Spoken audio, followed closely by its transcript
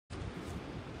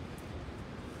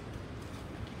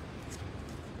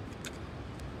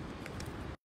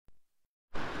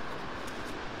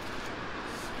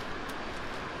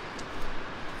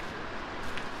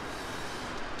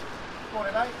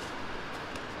Morning, mate.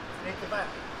 Need the back.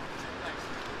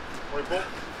 Morning, Paul.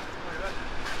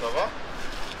 Ça va?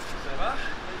 Ça va?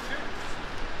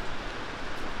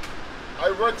 I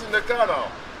run in the car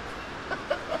now.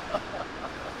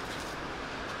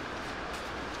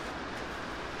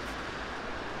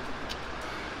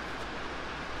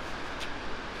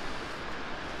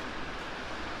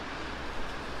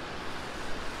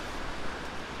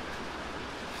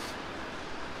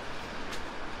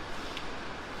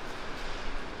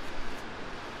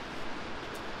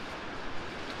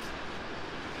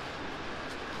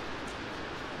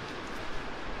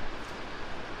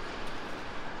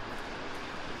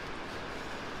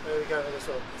 There we go with this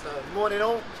one. So, morning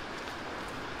all.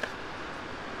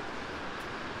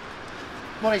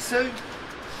 Morning Sue.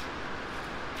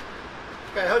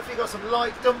 Okay, hopefully you got some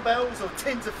light dumbbells or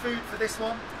tins of food for this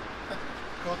one.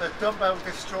 Called the Dumbbell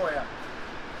Destroyer.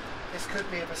 This could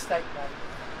be a mistake,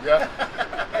 mate. Yeah.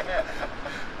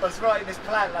 I was writing this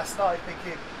plan last night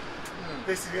thinking,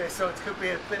 this is it, so it could be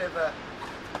a bit of a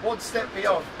one step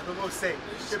beyond, but we'll see. It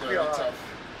should be alright.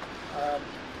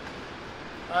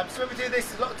 So when we do this,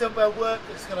 there's a lot of dumbbell work.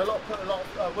 It's going to put a lot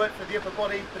of work for the upper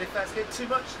body, but if that's getting too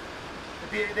much, the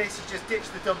beauty of this is just ditch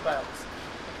the dumbbells.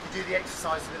 You can do the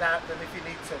exercise without them if you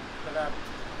need to. But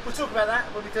we'll talk about that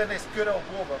when we're doing this good old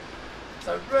warm up.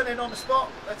 So running on the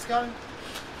spot, let's go.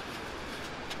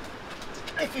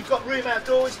 If you've got room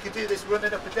outdoors, you can do this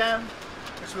running up and down,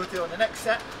 which we'll do on the next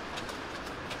set.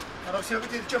 And obviously when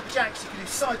we do the jumping jacks, you can do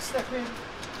side stepping.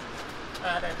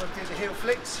 And then when we do the heel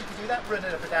flicks, you can do that running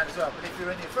up and down as well. But if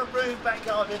you're in your front room, back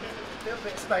garden, a little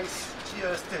bit of space,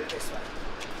 just do it this way.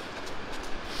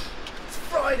 It's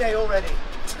Friday already,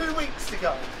 2 weeks to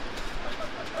go.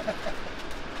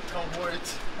 Can't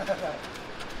wait.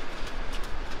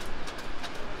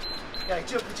 Okay,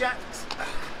 jumping jacks.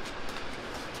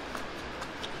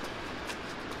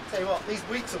 Tell you what, these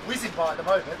weeks are whizzing by at the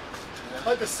moment. Yeah. I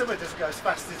hope the summer doesn't go as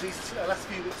fast as these last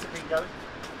few weeks have been going.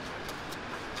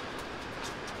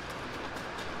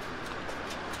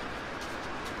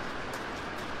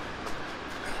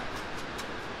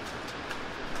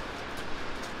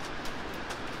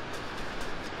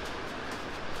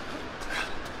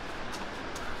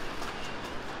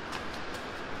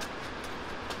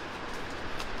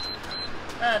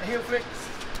 And heel flicks.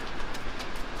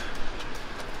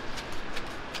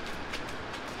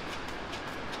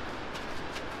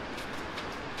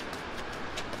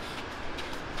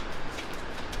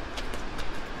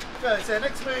 Okay, so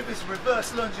next move is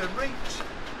reverse lunge and reach.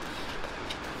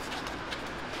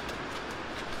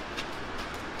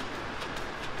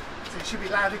 So it should be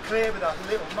loud and clear with our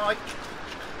little mic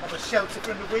on a shelter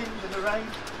from the wind and the rain.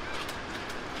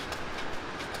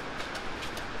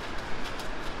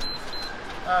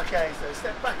 Okay, so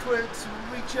step backwards,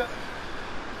 reach up.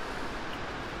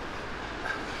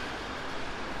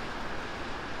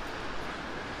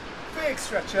 Big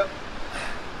stretch up.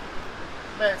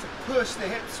 There to push the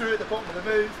hips through at the bottom of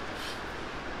the move.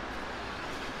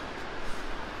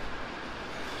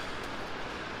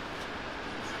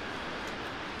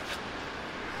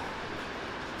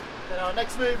 Then our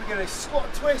next move, we're going to squat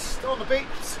and twist on the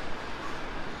beats.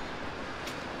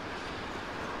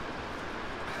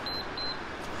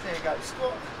 There you go,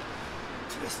 squat,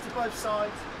 twist to both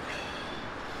sides.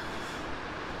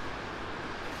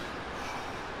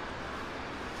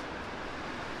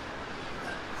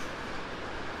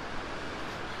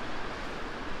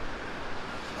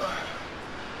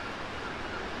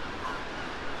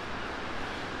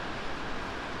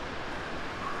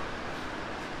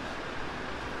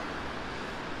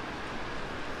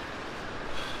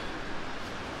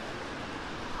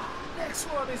 Next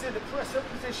one is in the press up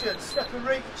position, step and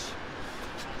reach.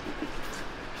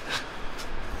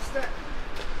 Step,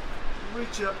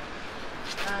 reach up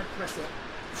and press it.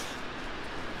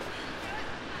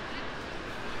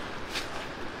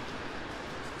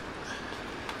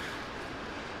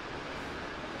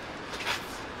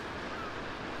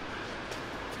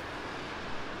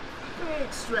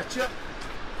 Big stretch up,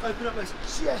 open up those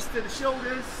chest and the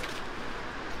shoulders.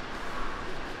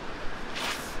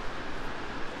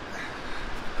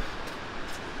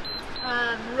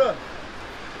 And run.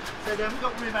 So then we've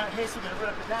got room out here, so we're going to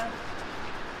run up and down.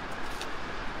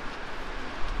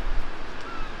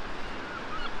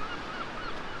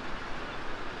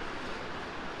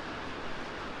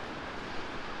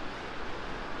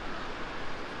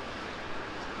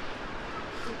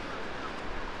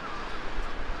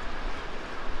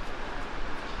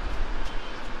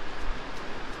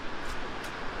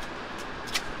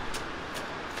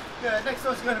 Good. Next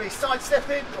one's going to be side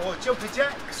stepping or jumping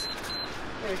jacks.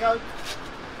 There we go.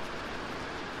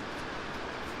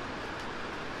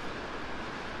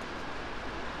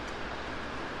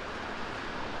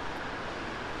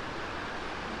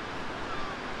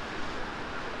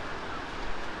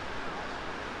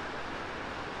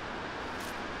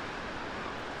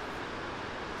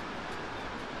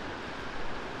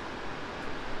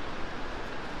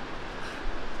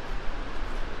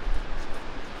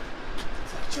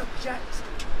 jacks.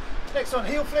 Next one,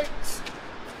 heel flicks.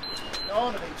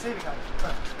 On the beats, here we go.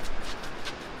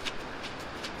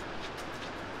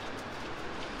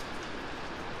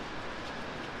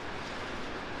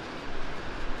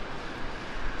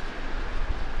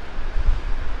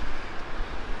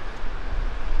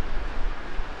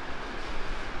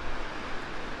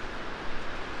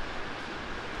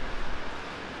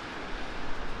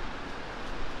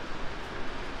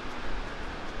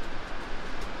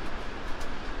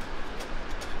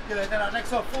 Good, then our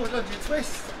next one, forward lunge and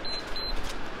twist. So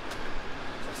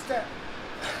step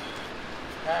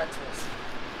and twist.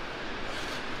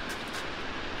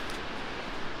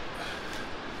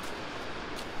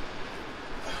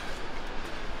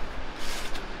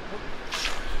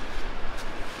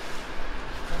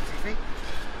 Clumsy feet.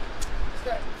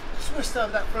 Step, twist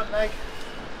over that front leg.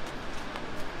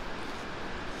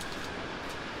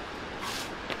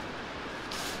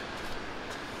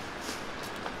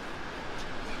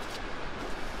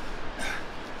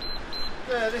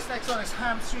 This next one is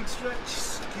hamstring stretch,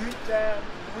 scoot down,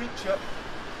 reach up.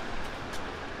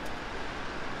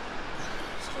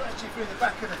 Stretching through the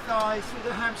back of the thighs, through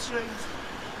the hamstrings.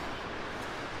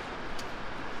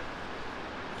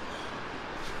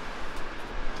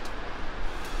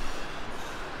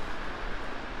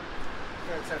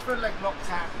 Good, so front leg locked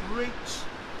out, reach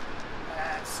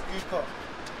and scoop up.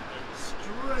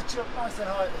 Stretch up nice and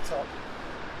high at the top.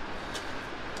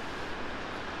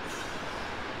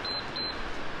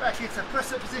 Back into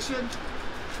press up position.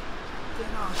 Then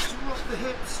I'll drop the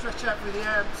hips, stretch out through the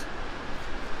abs.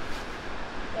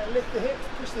 Then lift the hips,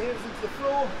 push the hips into the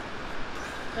floor.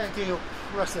 And do your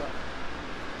press up.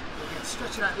 Again,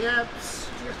 stretching out the abs,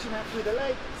 stretching out through the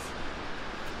legs.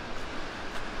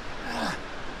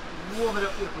 Warming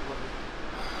up the upper body.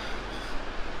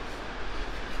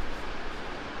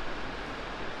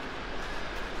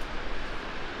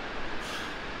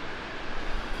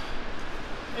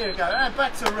 Here we go, and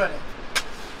back to running.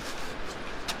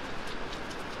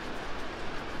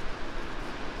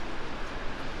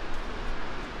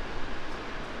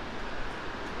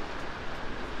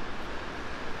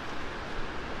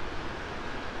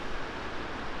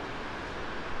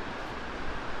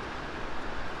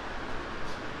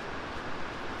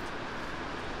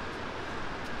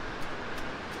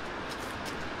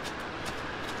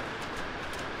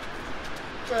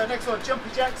 Next one, jumpy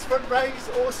jacks, front raise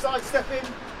or side stepping.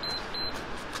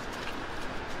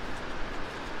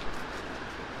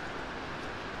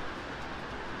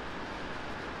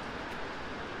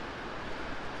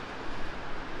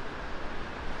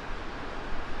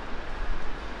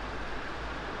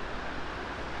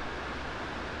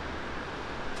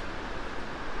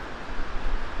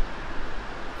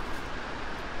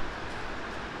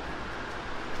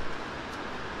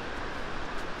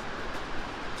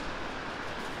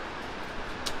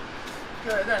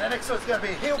 Good, then the next one's going to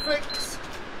be heel flicks.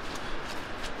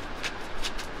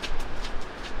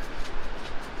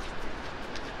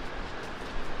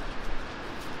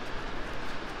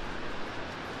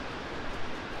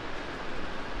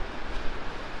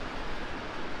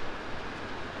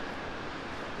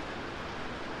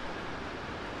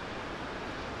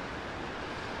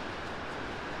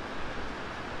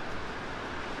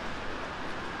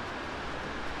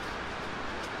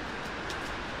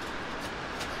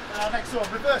 Next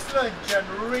one, reverse lunge and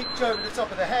reach over the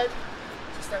top of the head.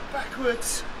 So step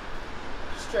backwards,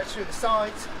 stretch through the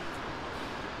sides.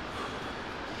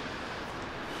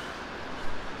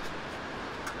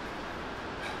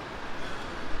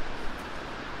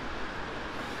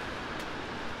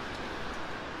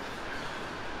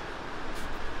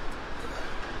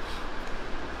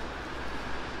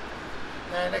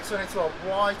 And next one into a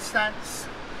wide stance.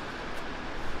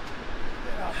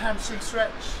 Then our hamstring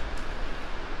stretch.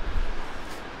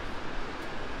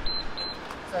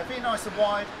 So be nice and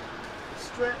wide,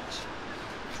 stretch,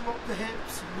 drop the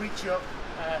hips, reach up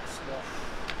and squat.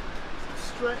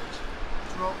 So stretch,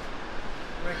 drop,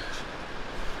 reach.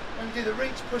 When you do the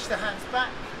reach, push the hands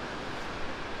back.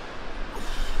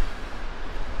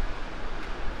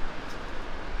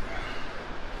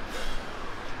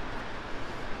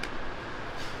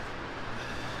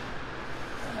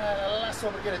 And the last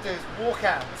one we're going to do is walk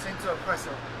out into a press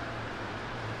up.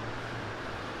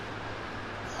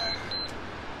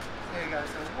 There you go,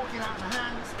 so walking out in the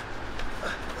hands,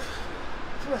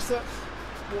 press up,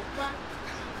 walk back,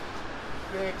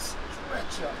 big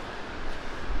stretch up.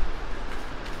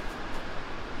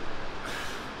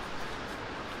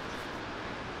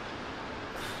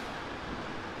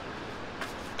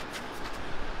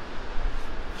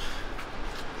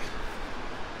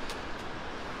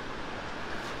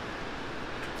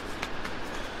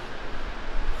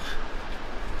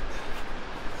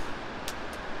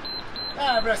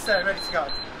 And rest there, ready to go.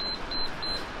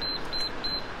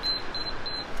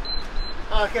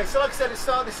 Okay, so like I said at the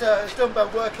start of this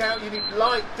dumbbell workout, you need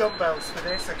light dumbbells for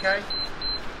this, okay?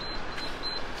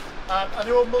 And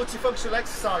they're all multifunctional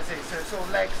exercises, so it's all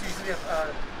legs, usually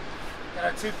you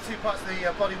know, two parts of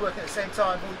the body working at the same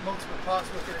time, multiple parts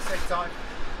working at the same time.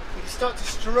 If you start to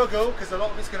struggle, because a lot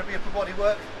of it's going to be upper body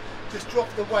work, just drop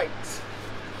the weights,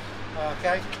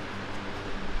 okay?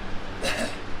 So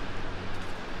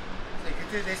you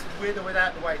can do this with or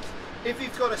without the weights. If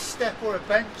you've got a step or a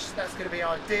bench, that's going to be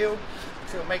ideal.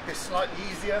 So it'll make this slightly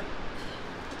easier.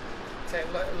 Take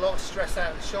a lot of stress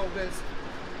out of the shoulders.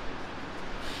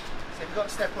 So if you've got a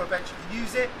step or a bench, you can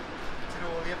use it to do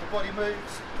all the upper body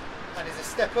moves. And as a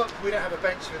step up, we don't have a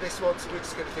bench for this one, so we're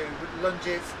just going to do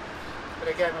lunges. But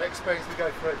again, we'll explain as we go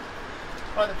through.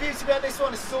 Right, the beauty about this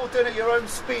one is it's all done at your own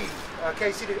speed.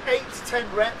 Okay, so you do 8 to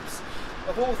 10 reps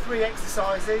of all 3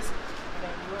 exercises, and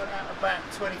then you run out about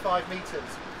 25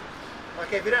 meters.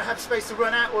 Okay, if you don't have space to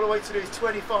run out, all the way to do is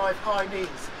 25 high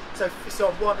knees. So it's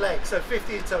on one leg, so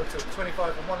 50 in total.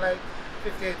 25 on one leg,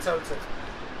 50 in total.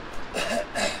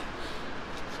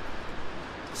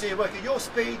 So you work at your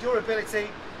speed, your ability,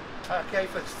 okay,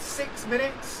 for 6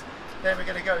 minutes. Then we're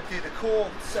going to go and do the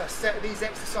core set of these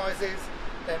exercises.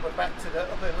 Then we're back to the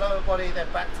upper and lower body,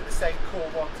 then back to the same core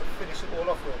one to finish it all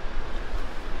off with.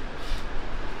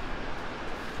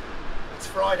 It's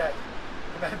Friday,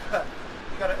 remember.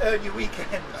 Got to earn your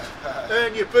weekend,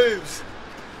 earn your booze.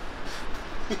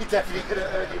 You're definitely going to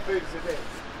earn your booze with this.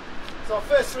 So our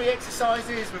first 3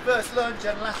 exercises: reverse lunge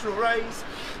and lateral raise.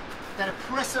 Then a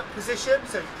press up position,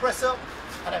 so you press up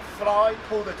and then fly,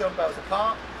 pull the dumbbells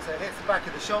apart, so it hits the back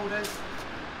of the shoulders.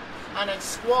 And then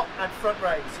squat and front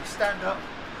raise, you stand up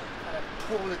and then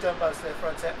pull the dumbbells to the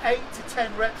front. So 8 to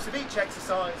 10 reps of each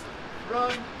exercise,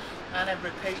 run and then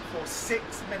repeat for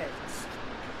 6 minutes.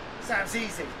 Sounds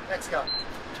easy, let's go.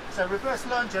 So reverse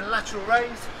lunge and lateral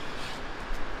raise,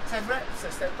 10 reps, so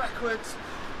step backwards.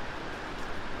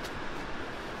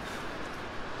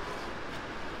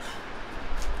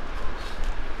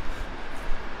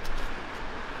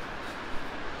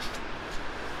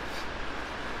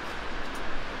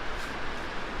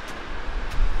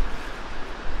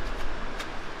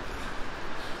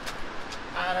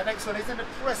 And the next one is in the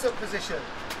press up position.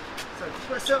 So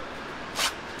press up,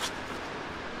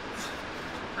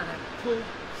 and then pull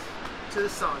to the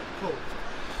side, pull.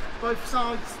 Both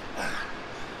sides.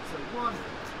 So 1,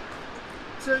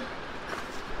 2.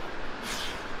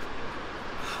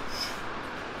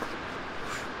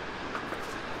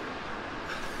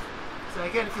 So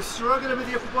again, if you're struggling with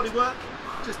the upper body work,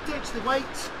 just ditch the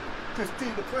weights, just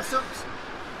do the press ups.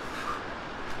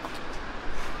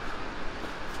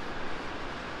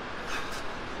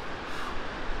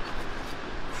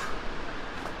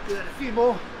 Do that a few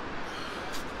more.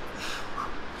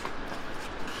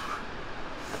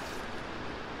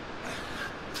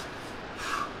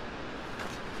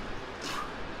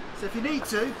 So if you need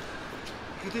to, you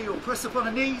can do your press up on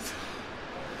the knees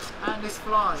and this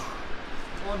fly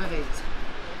on the knees.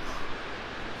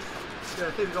 So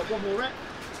I think we've got one more rep.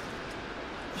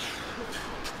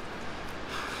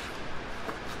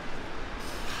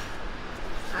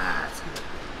 That's good.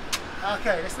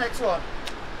 Okay, this next one.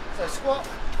 So squat,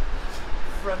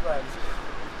 front raise.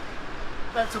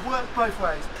 Then to work both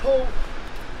ways, pull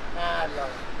and lower.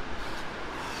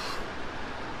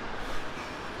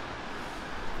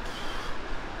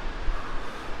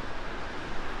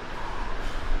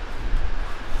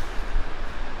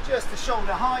 Just the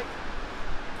shoulder height.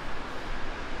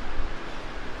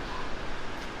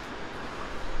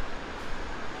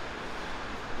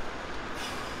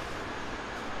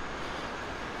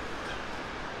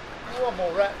 One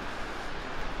more rep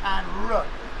and run.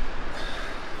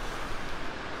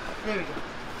 There we go.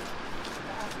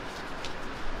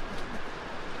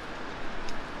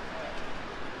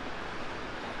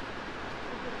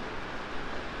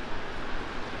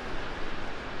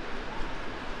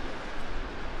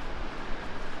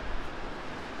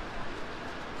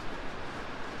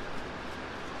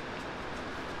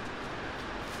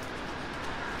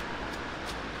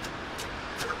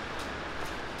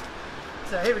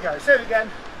 So here we go. So again,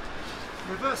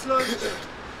 reverse lunge,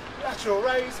 lateral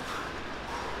raise.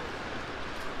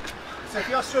 So if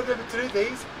you're struggling to do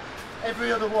these,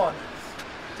 every other one,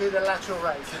 do the lateral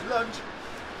raise. So lunge,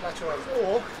 lateral raise,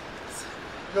 or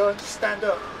lunge, stand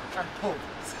up and pull.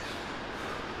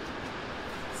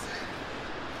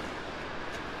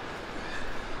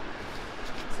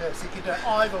 So you can do it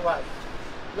either way.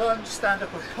 Lunge, stand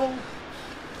up and pull.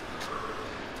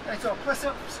 And it's our press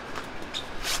ups.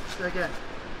 So again,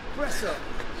 press up,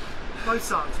 both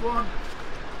sides, 1,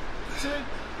 2.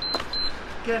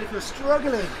 Again, if you're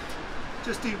struggling,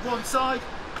 just do one side.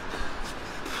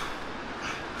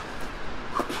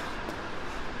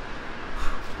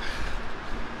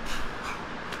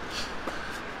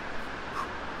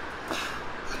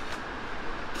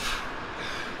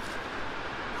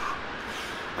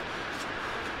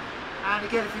 And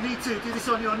again, if you need to, do this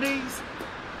on your knees.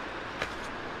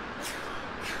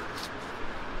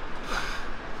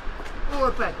 Or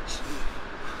a bench.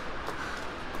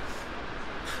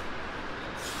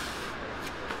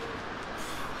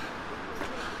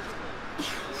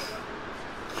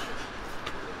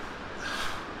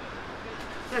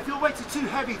 Yeah, if your weights are too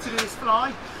heavy to do this fly,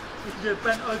 you can do a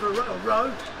bent over a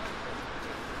row.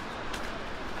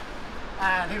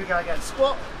 And here we go again,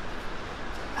 squat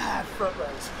and front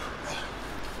raise.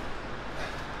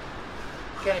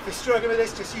 Again, if you're struggling with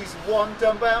this, just use one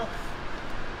dumbbell.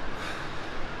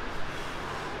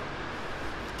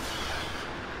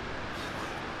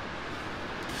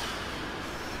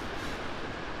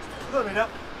 Pull it up.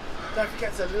 Don't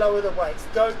forget to lower the weights.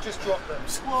 Don't just drop them.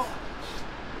 Squat,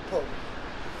 pull.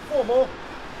 4 more.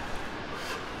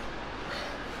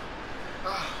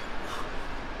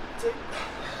 2.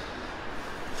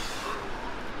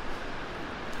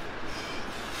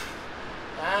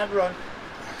 And run.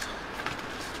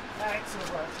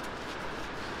 Excellent work.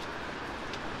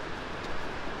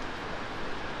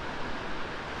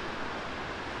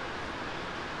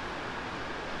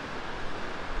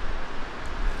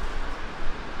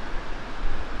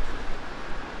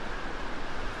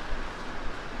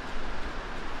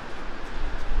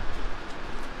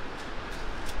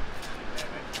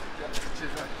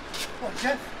 What,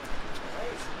 Jeff?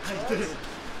 How you doing?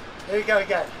 Here we go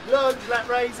again. Lunge, lat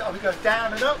raise. We go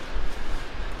down and up.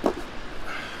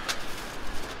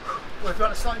 We've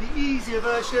got a slightly easier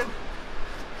version.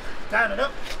 Down and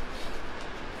up.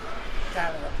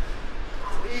 Down and up.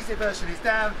 So the easier version is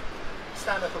down,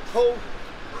 stand up and pull.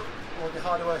 Or the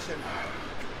harder version,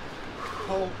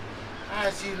 pull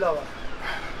as you lower.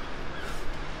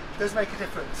 It does make a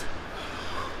difference.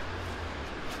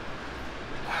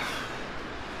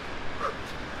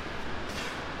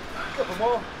 Couple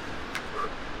more.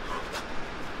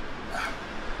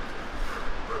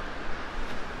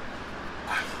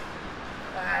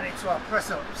 And into our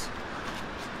press ups.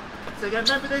 So again,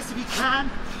 remember this, if you can,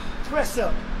 press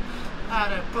up.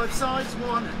 And on both sides,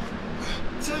 1,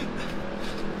 2.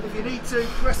 If you need to,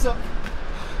 press up,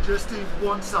 just do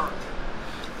one side.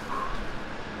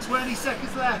 20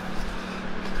 seconds left.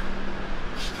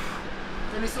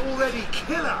 And it's already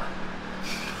killer.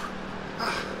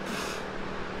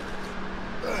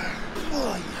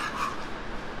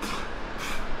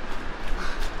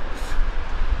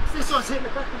 So this one's hitting the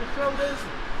back of the shoulders.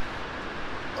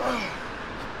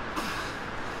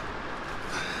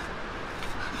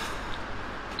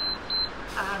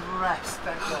 And rest,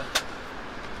 thank God.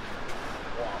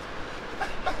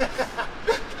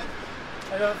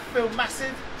 I don't feel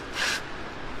massive.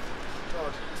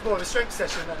 God, it's more of a strength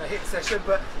session than a HIIT session,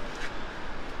 but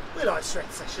we like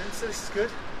strength sessions, so this is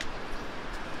good.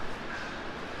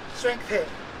 Strength HIIT.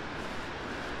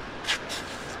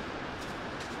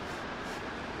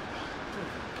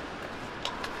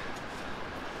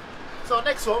 So our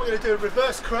next one, we're going to do a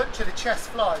reverse crunch and a chest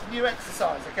fly. New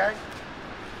exercise, okay?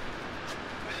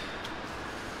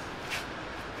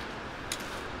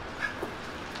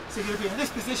 So you're going to be in this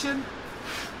position,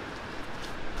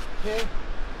 here.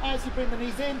 As you bring the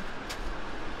knees in,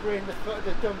 bring the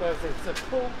dumbbells in. So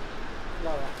pull,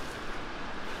 lower.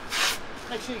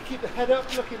 Make sure you keep the head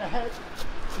up, looking ahead.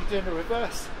 So you're doing a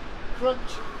reverse crunch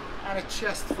and a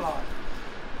chest fly.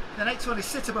 The next one is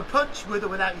sit up and punch, with or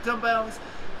without your dumbbells.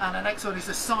 And the next one is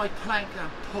a side plank and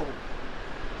pull.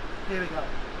 Here we go.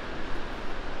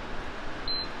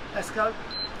 Let's go.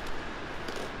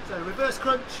 So reverse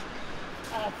crunch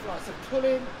and fly. So pull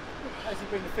in as you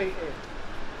bring the feet in.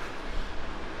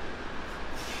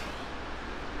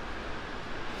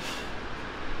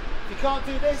 If you can't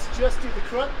do this, just do the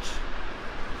crunch.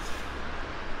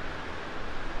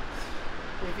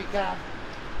 If you can,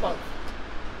 both.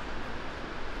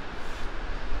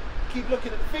 Keep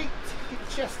looking at the feet, keep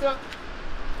the chest up.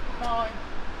 9,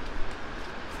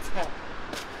 10.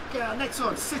 Okay, our next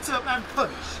one, sit up and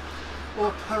punch,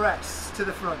 or press to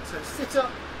the front. So sit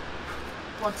up,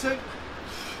 1, 2,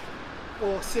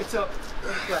 or sit up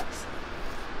and press.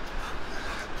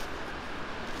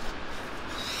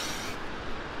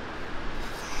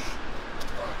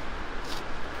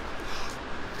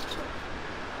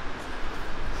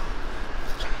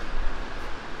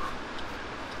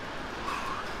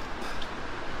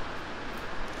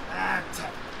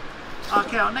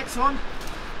 Okay, our next one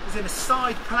is in a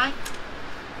side plank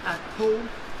and pull.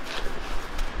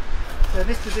 So in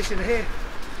this position here,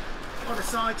 on the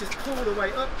side, just pull the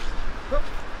weight up.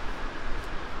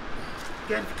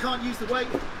 Again, if you can't use the weight,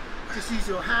 just use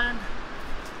your hand.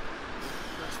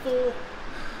 That's 4,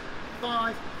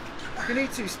 5. If you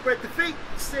need to, spread the feet.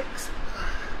 6,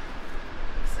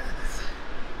 7.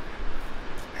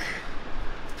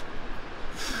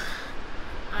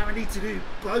 And we need to do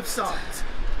both sides.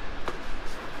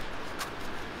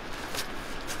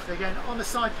 So again, on the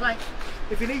side plank,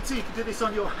 if you need to, you can do this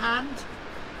on your hand.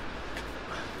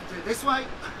 Do it this way.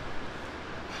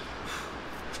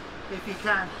 If you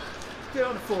can, do it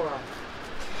on the forearm.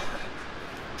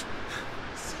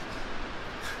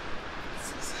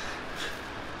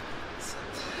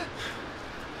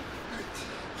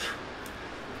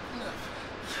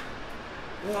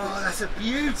 Wow, that's a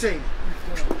beauty.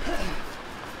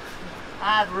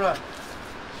 And run.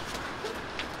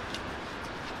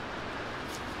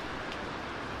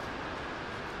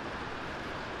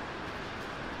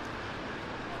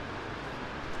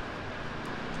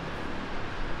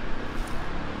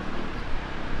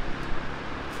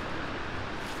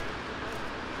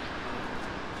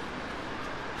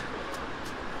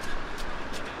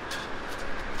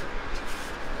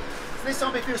 This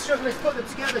time, if you're struggling to put them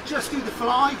together, just do the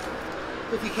fly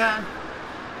if you can.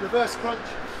 Reverse crunch,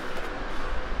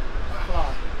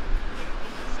 fly.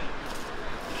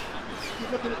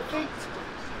 Keep looking at the feet.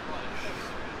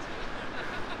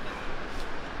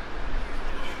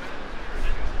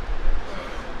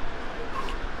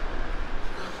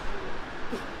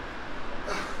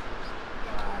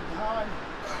 And behind.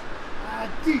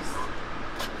 And deep.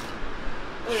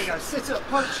 There you go, sit up,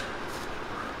 punch.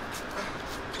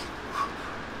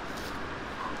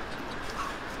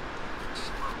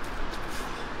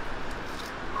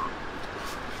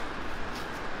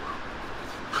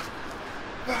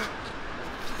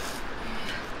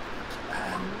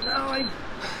 And 9,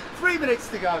 3 minutes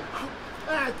to go,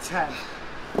 and 10.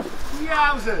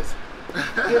 Yowzers!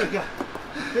 Here we go.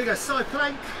 Here we go, side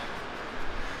plank.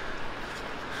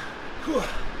 Whew.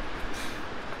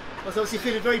 I was obviously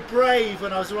feeling very brave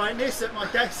when I was writing this at my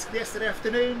desk yesterday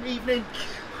afternoon, evening.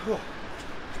 Whew.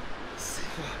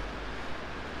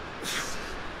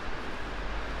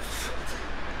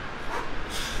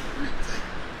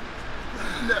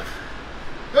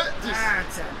 And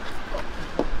 10.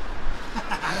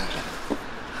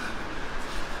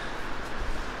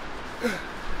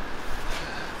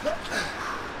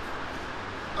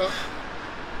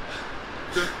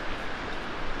 Deux,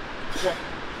 trois,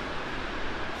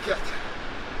 quatre,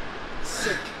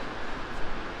 5,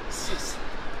 6,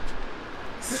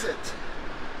 7,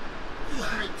 8,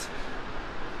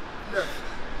 9,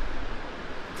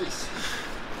 10.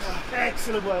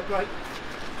 Excellent work, great.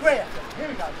 Great effort. Here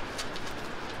we go.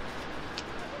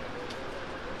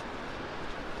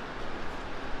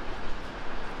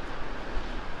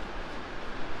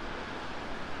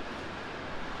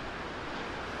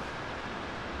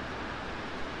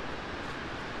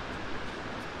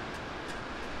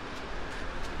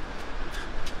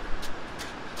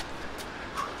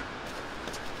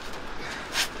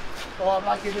 Oh, I'm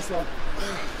liking this one.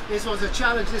 This was a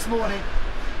challenge this morning.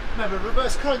 Remember,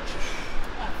 reverse crunch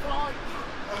and fly.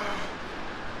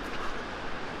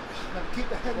 Remember, keep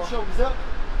the head and shoulders up.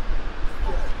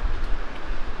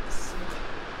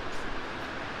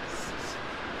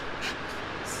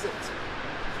 Sit.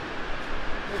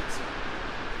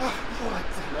 8. Right.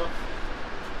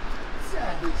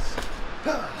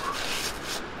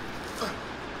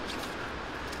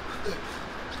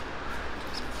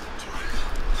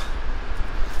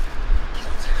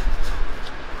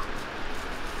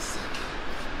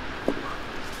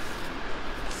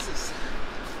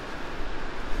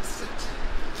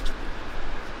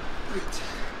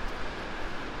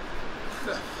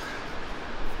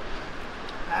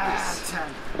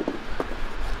 10.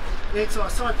 10. Into our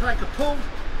side plank of pull.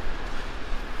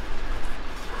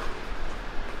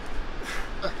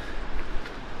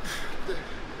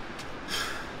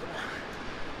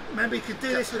 Remember, you can do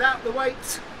this without the weight.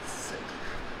 6,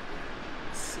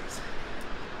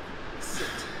 7,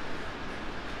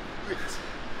 8,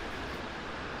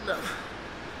 9.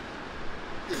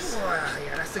 Wow,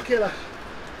 yeah, that's the killer.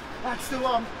 That's the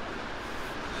one.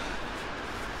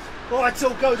 Alright,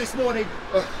 all go this morning.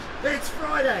 It's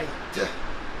Friday.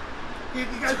 You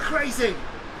can go crazy.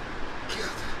 4,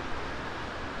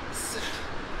 5,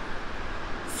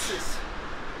 6,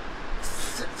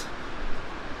 7,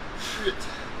 8,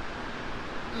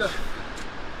 9,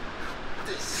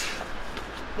 10.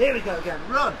 Here we go again.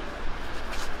 Run.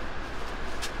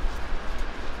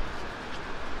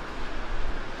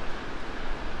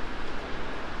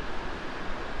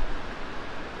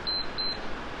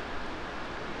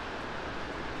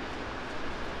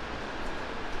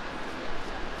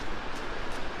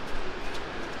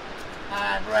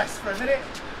 and rest for a minute.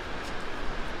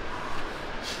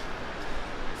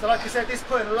 So like I said, this is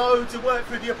putting loads of work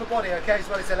through the upper body, okay, as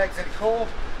well as the legs and the core.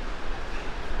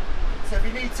 So if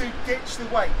you need to, ditch the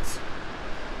weights.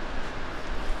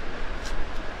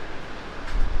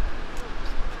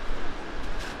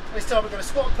 This time we're going to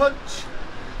squat and punch.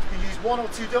 You can use 1 or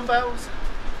 2 dumbbells.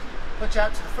 Punch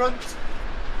out to the front.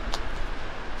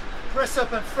 Press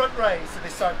up and front raise. So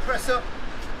this time, press up,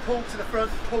 pull to the front,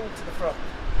 pull to the front.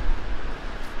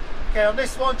 Okay, on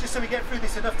this one, just so we get through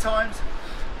this enough times,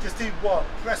 just do 1.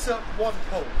 Press up, 1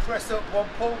 pull. Press up, 1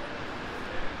 pull.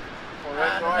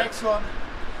 And the next one,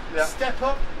 step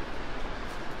up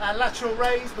and lateral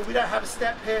raise, but we don't have a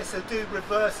step here, so do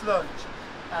reverse lunge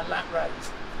and lat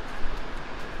raise.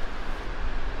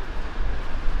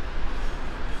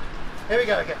 Here we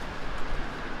go again.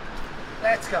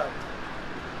 Let's go.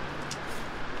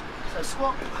 So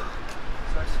squat.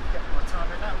 So let's get my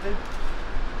time in, that'll do.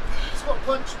 Squat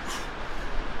punch.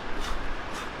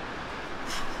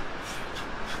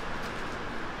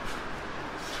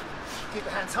 Keep the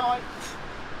hands high.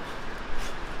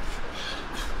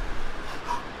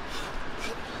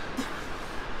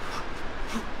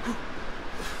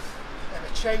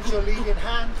 And change your leading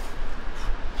hand.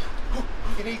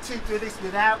 You need to do this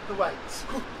without the weights.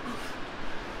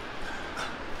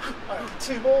 Alright,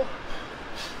 2 more.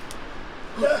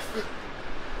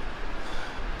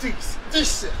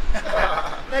 Decent.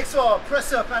 Next one,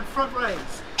 press up and front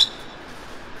raise.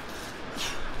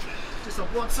 Just on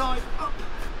one side, up.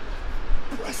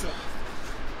 Press up.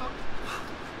 Up.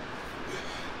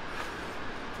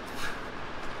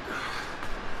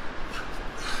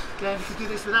 Again, you can do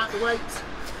this without the weights.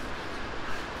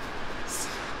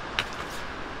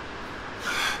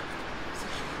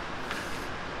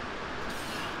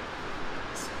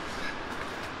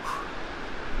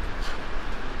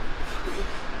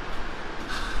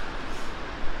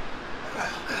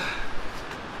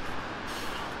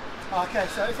 Okay,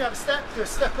 so if you have a step, do a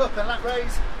step up and lat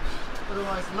raise,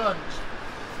 otherwise lunge.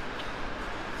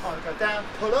 Either go down,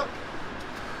 pull up,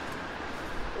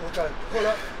 or go pull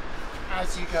up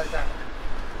as you go down.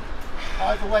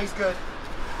 Either way's good.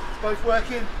 It's both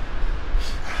working.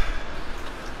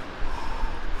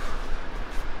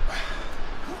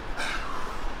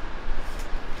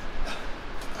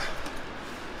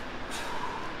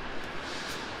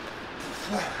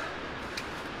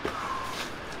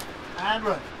 And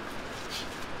run.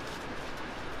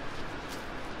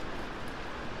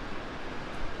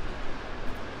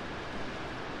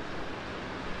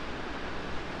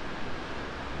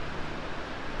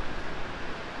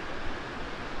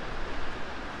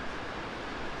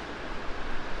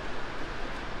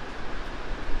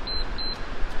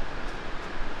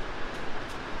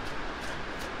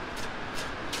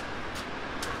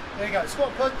 There you go,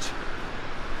 squat punch.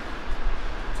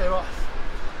 Tell you what,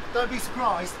 don't be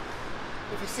surprised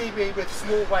if you see me with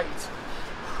small weight.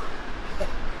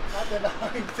 Like the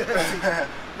 930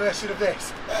 version of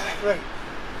this. 3.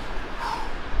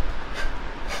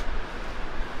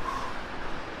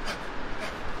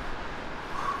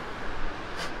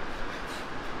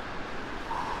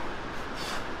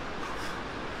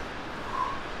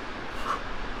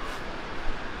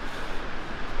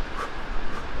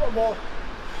 One more.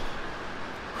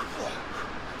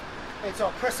 It's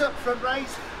our press up, front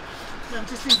raise. Then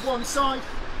just do one side,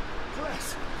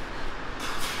 press,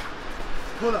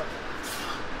 pull up.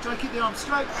 Try and keep the arm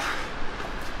straight.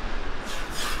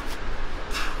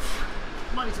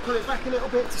 Might need to pull it back a little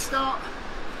bit to start.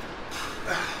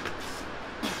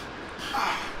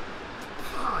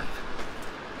 5,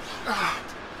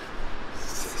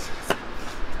 6,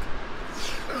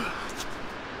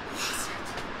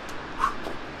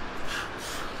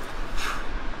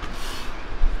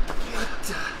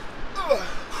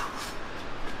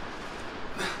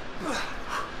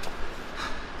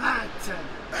 10.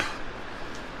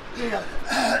 Yeah.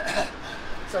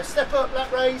 So step up,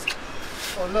 lat raise,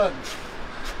 or lunge.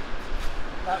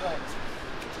 Lat raise.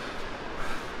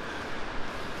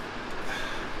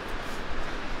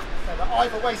 So that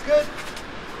either way's good.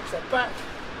 Step back,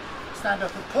 stand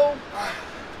up and pull.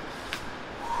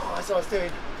 As I was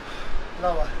doing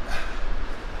lower.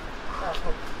 Now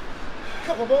pull.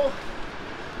 Couple more.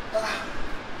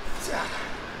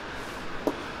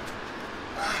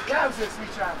 Wowzers, we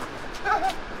travel.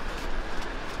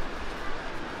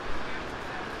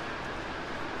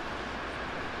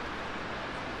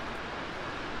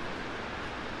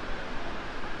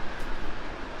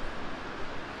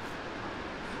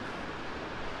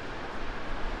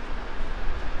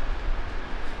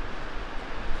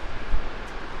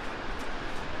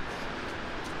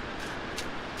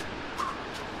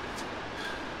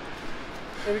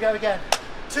 Here we go again.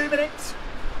 2 minutes.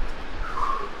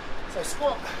 So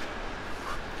squat.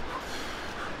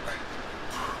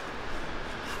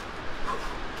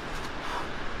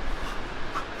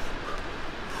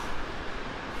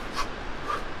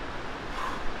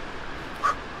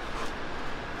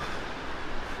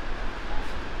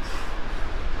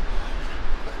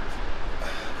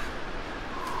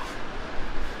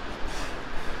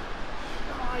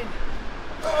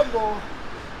 One more.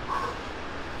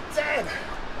 10.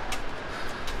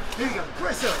 Here we go.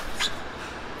 Press up.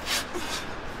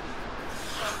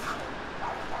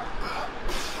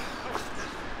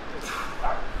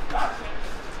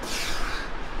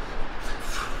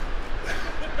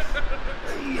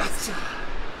 Yes.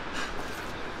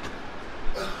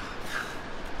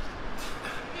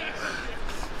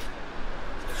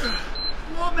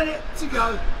 1 minute to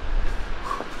go.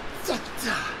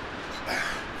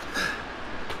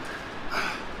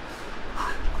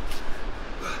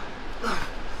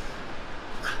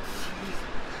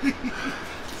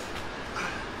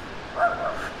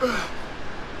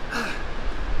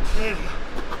 There we go.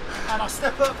 And I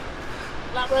step up,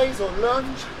 lat raise or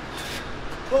lunge,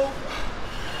 pull.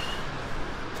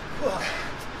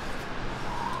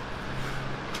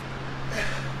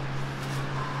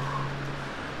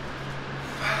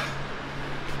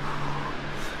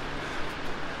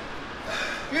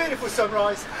 Beautiful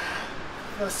sunrise.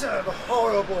 No, serve a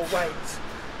horrible weight.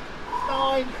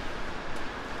 9.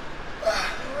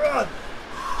 Run.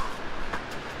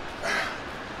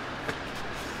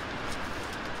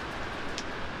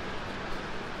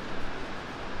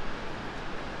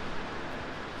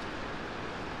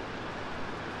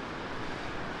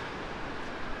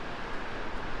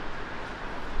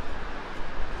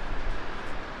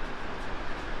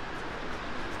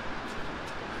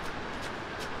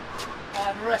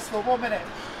 And rest for 1 minute. I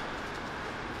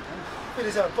feel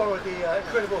as though I borrowed the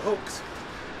incredible hooks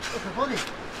of the body.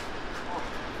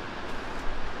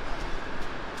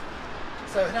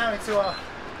 So now into our...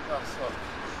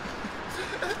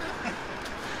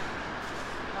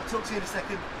 I'll talk to you in a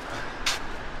second.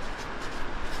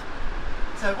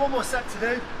 So 1 more set to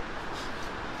do.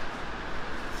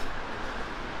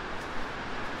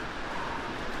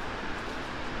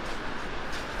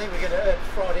 I think we're going to earn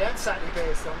Friday and Saturday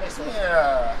beers on this one.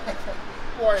 Yeah,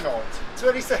 why not?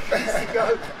 20 seconds to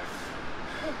go.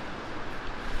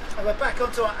 And we're back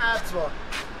onto our abs one.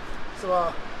 So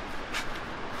our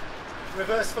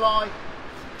reverse fly,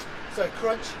 so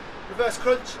crunch, reverse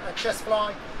crunch and chest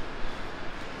fly,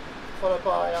 followed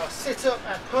by our sit up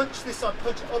and punch, this time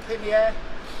punch up in the air,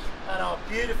 and our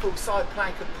beautiful side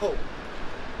plank and pull.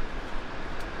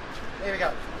 Here we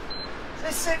go.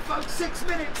 This is it folks, 6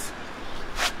 minutes.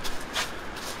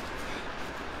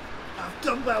 Our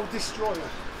dumbbell destroyer.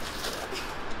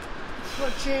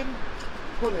 Crunching,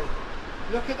 pulling.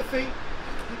 Look at the feet,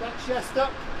 keep that chest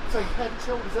up, so your head and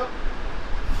shoulders up.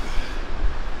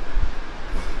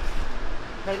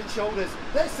 Head and shoulders.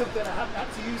 There's something I haven't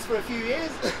had to use for a few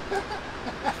years.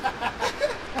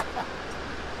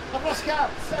 I've lost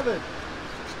count. 7,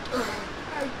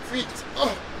 8, Feet.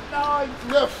 9,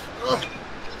 10.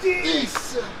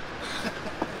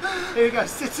 Here we go.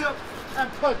 Sit up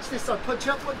and punch. This side. Punch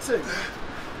up. 1, 2.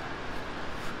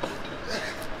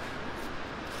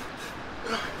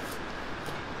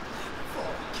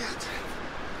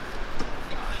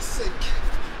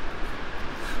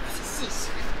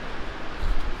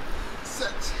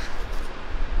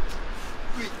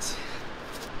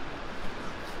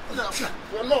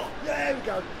 There we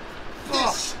go.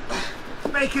 Oh,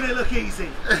 making it look easy.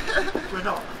 We're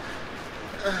not.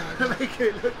 We're making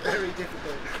it look very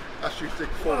difficult. I should take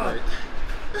 4, mate.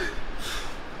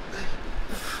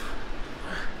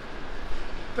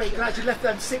 But you're glad you left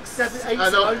them 6, 7, 8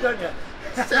 alone, don't you?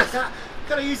 Can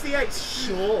I use the 8s?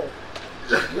 Sure.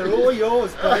 They're all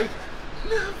yours, buddy.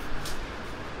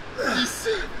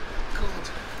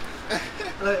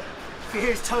 Look, if you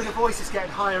hear his tone of voice, it's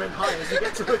getting higher and higher as you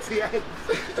get towards the end.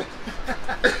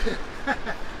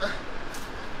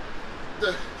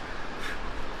 2, 3,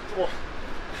 4,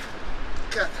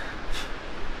 5,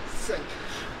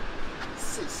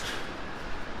 6,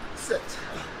 7,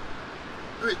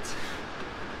 8,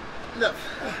 9,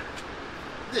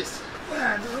 10.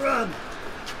 And run.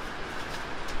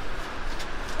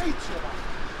 8.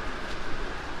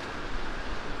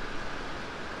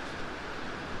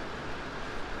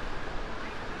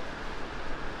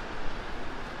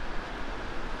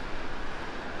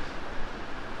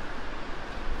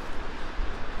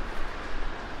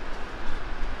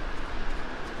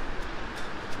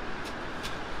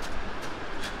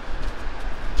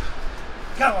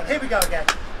 Come on, here we go again.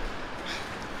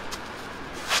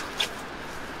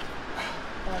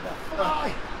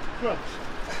 Fly. Crunch.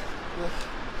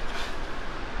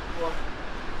 One.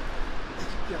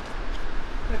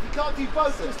 And if you can't do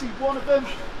both, just do one of them.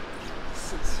 6,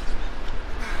 7,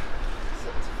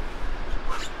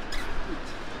 8,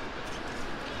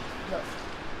 9.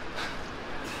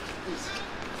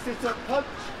 Sit up, punch.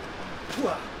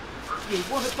 You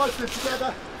want to both of them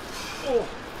together. 4, 1,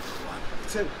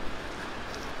 2,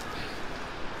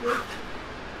 3,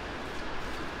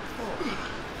 4.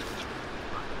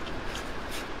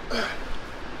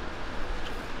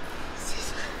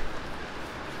 6,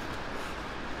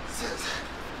 7,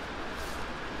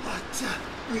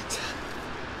 8,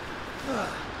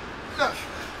 9.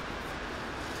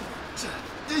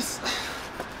 This.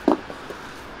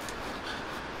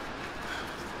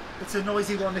 It's a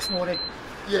noisy one this morning.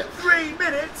 Yeah. 3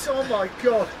 minutes. Oh my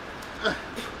god. 1,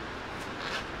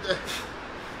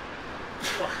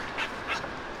 4,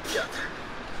 5,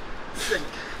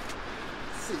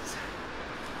 6,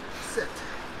 7,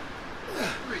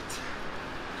 8,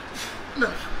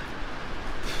 9.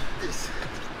 This.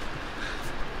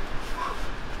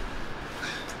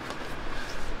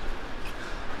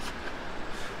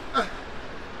 1,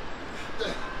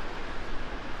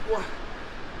 4,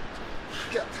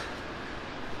 5,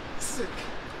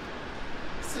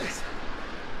 6,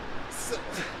 7,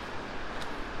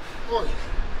 8,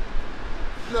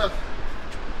 9.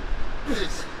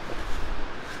 This.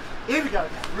 Here we go now.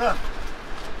 Run.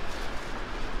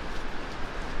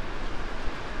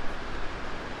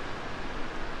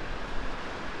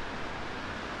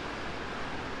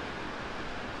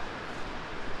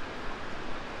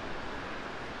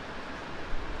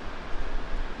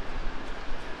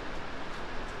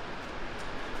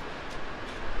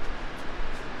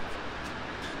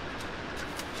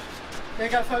 There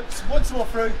you go, folks. Once more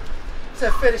through. So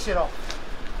finish it off.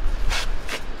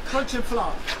 Crunch and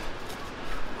fly.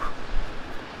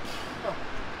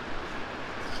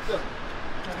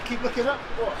 And keep looking up.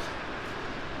 1,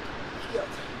 4,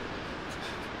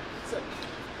 5,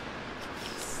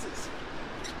 6,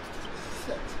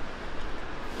 7,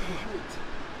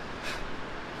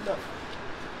 8, 9.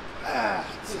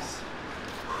 This.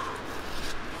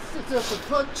 Sit up and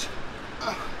punch.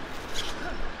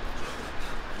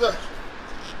 There.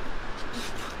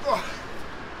 4,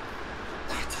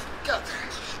 5,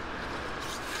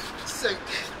 6, 7,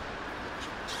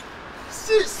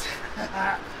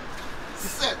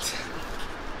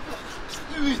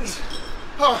 8.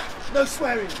 No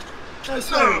swearing. No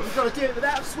swearing. You've got to do it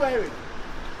without swearing.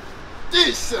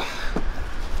 This.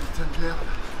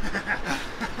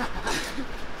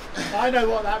 I know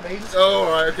what that means.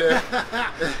 Oh, right, okay.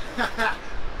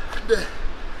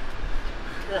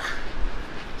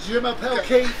 Je m'appelle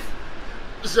Keith.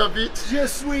 J'habite. Je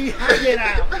suis hanging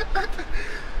out.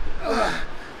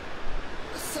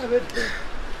 7,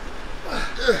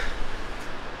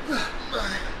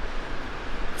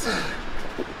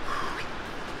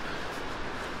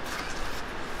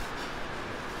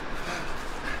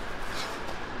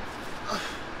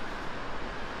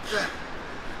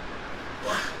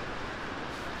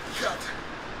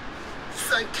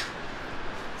 5,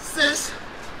 6,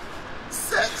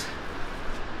 7,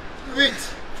 8,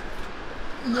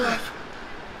 9.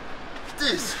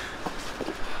 This.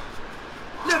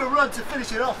 Little run to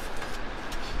finish it off.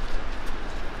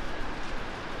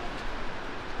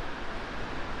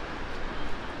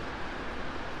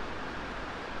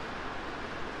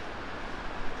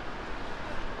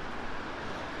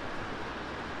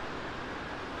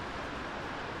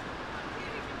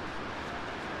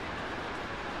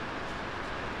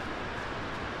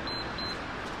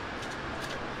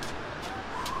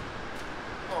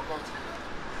 Oh God.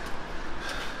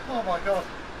 Oh my god.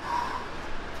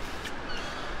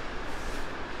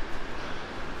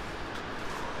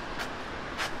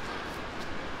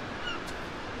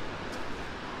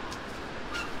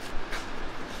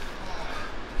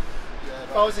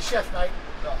 If I was a chef, mate,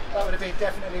 that would have been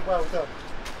definitely well done.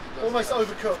 Almost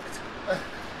overcooked.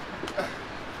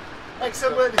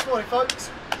 Excellent work this morning,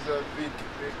 folks. It's a big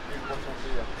bottom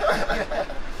here.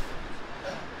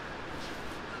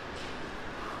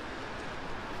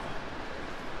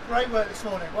 Great work this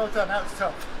morning. Well done. That was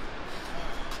tough.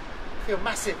 I feel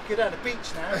massive. Get down the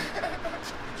beach now.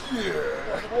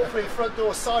 Yeah. Walk through your front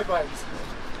door sideways.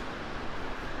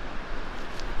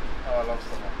 Oh, I love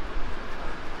summer.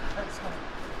 It's coming.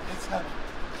 It's coming.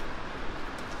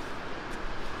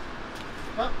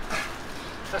 Well,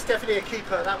 that's definitely a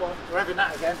keeper, that one. We're having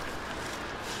that again.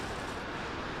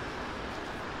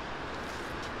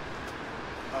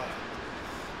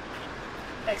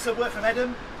 Excellent work from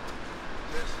Edem.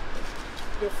 Yes.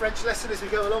 Your French lesson as we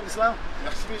go along as well.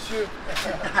 Merci, monsieur.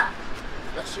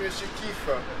 La cheville chez Keith.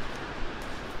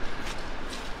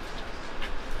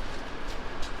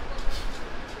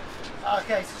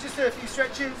 Okay, so just do a few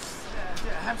stretches. Do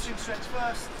a hamstring stretch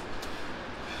first.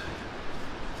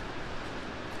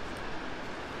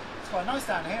 It's quite nice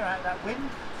down here out of that wind.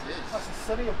 It is. Nice and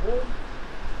sunny and warm.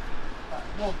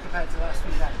 Warm compared to the last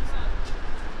few days.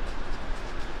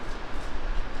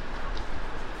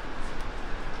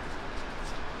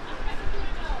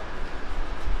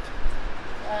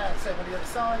 And same on the other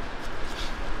side.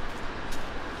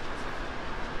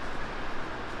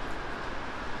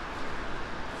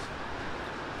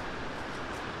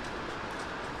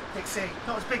 Big C,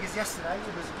 not as big as yesterday,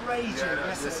 it was raging yesterday,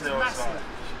 it was massive.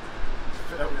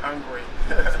 I felt hungry.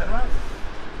 It's great.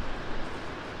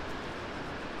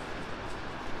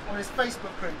 On this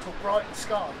Facebook group called Brighton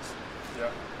Skies,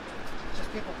 Yeah.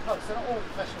 just people post, they're not all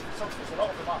professional photographers, a lot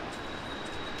of them are.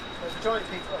 The majority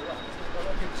of people, well, a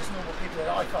lot of people, just normal people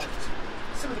with iPhones.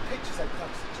 Some of the pictures they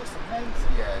post are just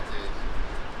amazing. Yeah, it is.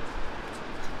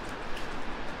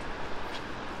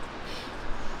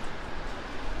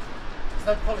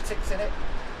 There's no politics in it,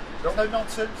 Nope. no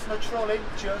nonsense, no trolling,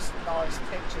 just nice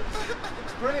pictures.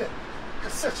 It's brilliant.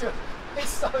 It's such a, it's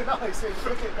so nice. You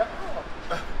look at it and go,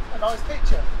 oh, a nice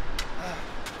picture.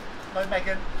 No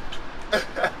Megan, no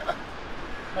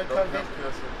COVID,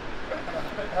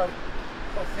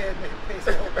 no here, peace.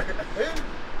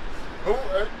 Who?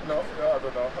 No, I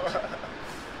don't know.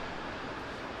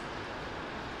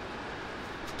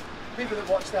 People that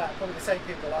watch that, probably the same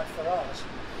people that like Farage.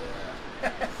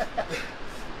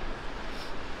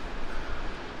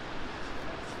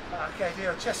 Okay, do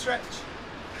your chest stretch. Is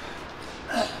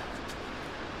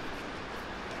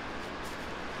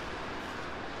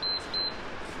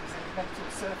any mental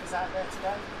surfers out there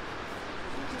today?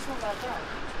 It's not that bad.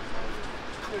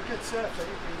 You're a good surfer,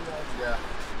 you'd be Yeah.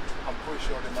 I'm pretty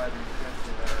sure they might be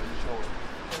plenty in the show.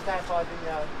 down by the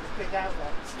big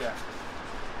outlets. Yeah.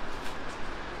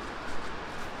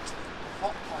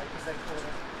 Hot pipe, as they call it.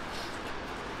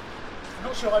 I'm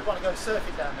not sure I'd want to go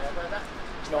surfing down there, but that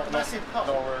massive pipe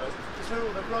No, really. is where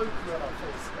all the road runoff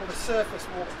is. All the surface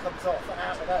water comes off and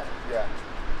out of there. Yeah.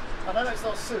 I know it's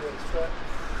not sewage, but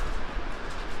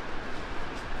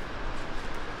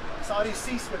so I do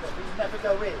sea swimming, but you never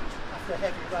go in after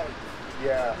heavy rain.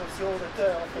 Yeah. You'll see all the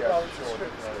dirt off the Yeah, roads sure, and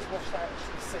strips right. gets washed out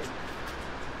into the sea.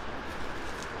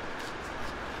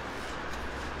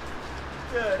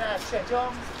 Good, now change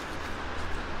arms.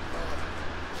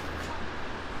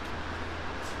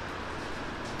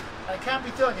 And it can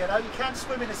be done, you know, you can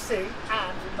swim in the sea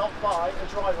and not by a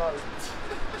dry road.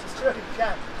 It's true, you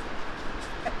can.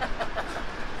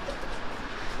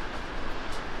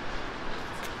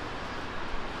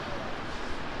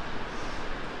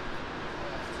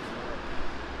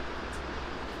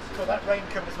 Got that rain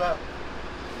coming as well.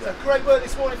 So great work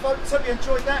this morning, folks. Hope you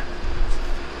enjoyed that.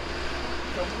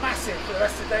 You're massive for the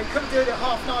rest of the day. Come and do it at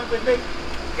 9:30 with me.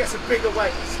 Get some bigger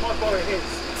weights. My body is.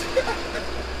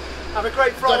 Have a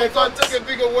great Friday, Don't folks. take a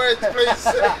bigger word, please.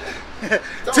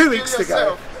 2 weeks to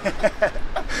go.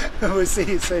 We'll see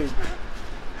you soon.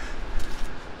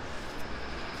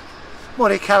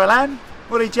 Morning, Caroline.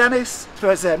 Morning, Janice.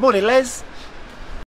 Morning, Les.